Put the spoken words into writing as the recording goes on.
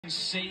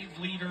Save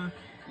leader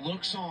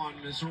looks on.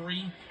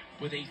 Missouri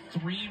with a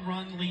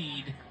 3-run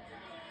lead,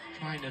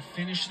 trying to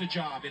finish the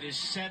job. It is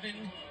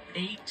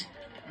 7-8-9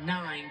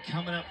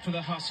 coming up for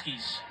the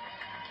Huskies.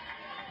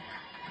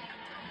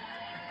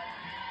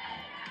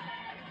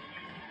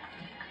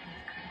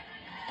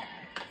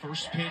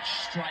 First pitch,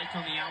 strike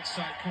on the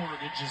outside corner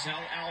to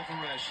Giselle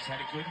Alvarez. She's had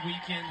a good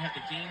weekend, had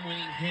the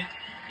game-winning hit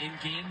in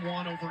Game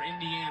 1 over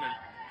Indiana.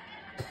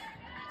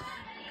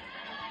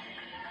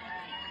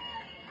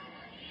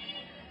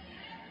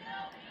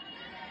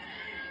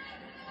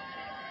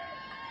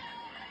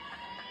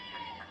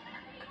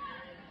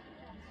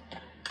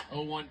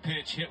 Oh, 1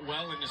 pitch hit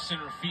well into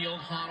center field.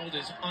 Honnold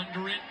is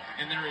under it,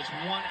 and there is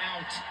 1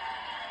 out.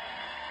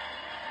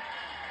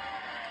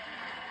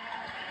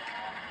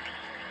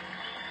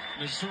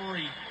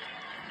 Missouri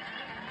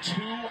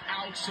 2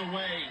 outs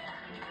away.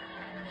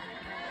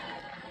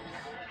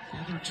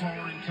 Heather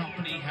Tarr and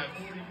company have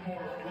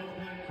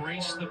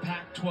graced the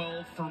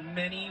Pac-12 for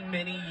many,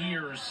 many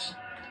years.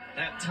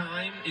 That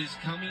time is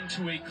coming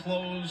to a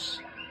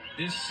close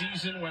this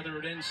season, whether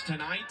it ends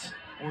tonight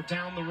or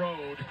down the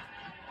road.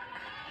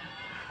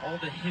 All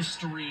the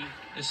history,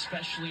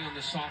 especially on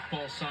the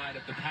softball side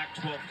of the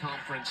Pac-12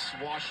 Conference.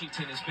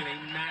 Washington has been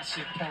a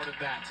massive part of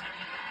that.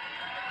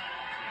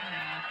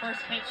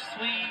 First pitch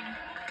swing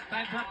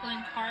by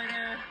Brooklyn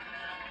Carter.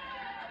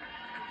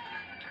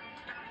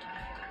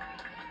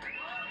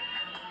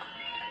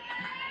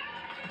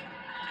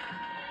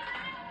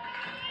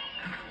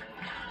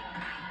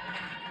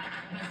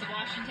 As the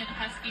Washington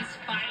Huskies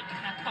find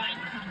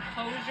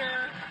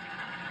composure.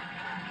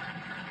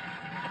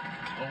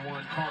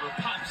 0-1, Carter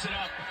pops it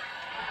up.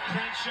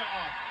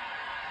 Crenshaw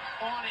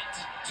on it.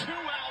 2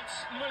 outs,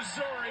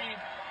 Missouri.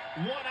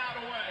 1 out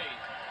away.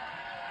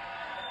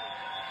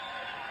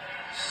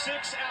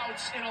 6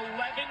 outs in 11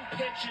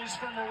 pitches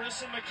for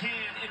Marissa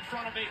McCann in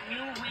front of a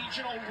new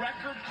regional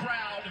record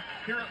crowd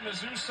here at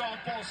Mizzou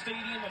Softball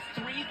Stadium of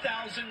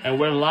 3,000. And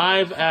we're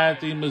live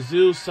at the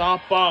Mizzou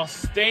Softball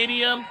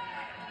Stadium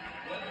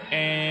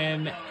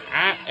in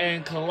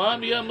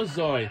Columbia,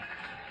 Missouri.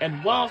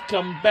 And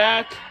welcome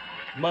back,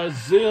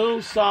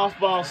 Mizzou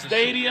Softball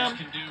Stadium.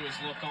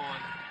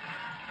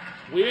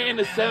 We're in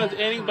the 7th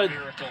inning, but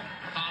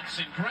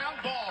Hobson,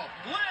 ground ball,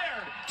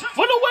 Laird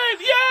for the win!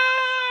 Yes!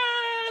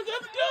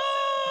 Let's go!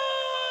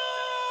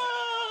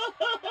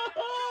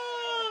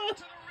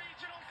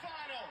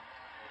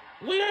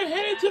 We are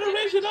headed to the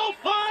regional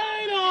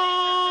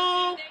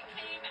final.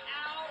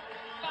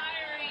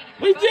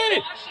 We did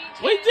it!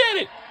 We did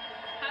it!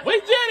 We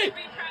did it!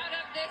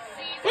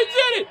 We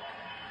did it!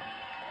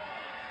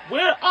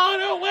 We're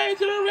on our way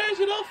to the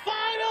regional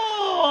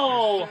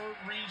final!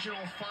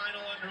 Regional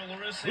final under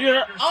Larissa.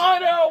 We're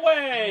on our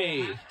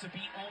way! To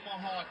beat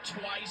Omaha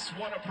twice.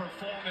 What a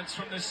performance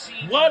from the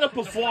seniors. What a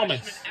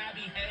performance.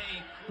 Abby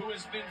Hay, who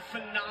has been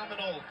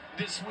phenomenal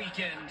this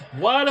weekend.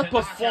 What a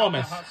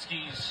performance.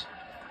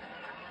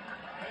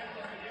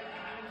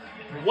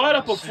 What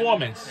a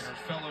performance. And her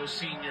fellow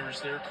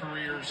seniors, their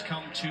careers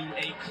come to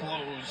a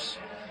close.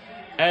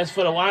 As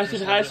for the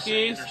Washington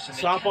Huskies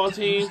softball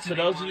team, for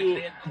those of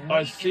you who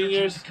are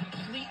seniors,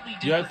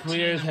 your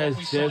careers has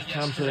just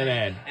come to an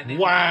end.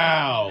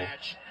 Wow!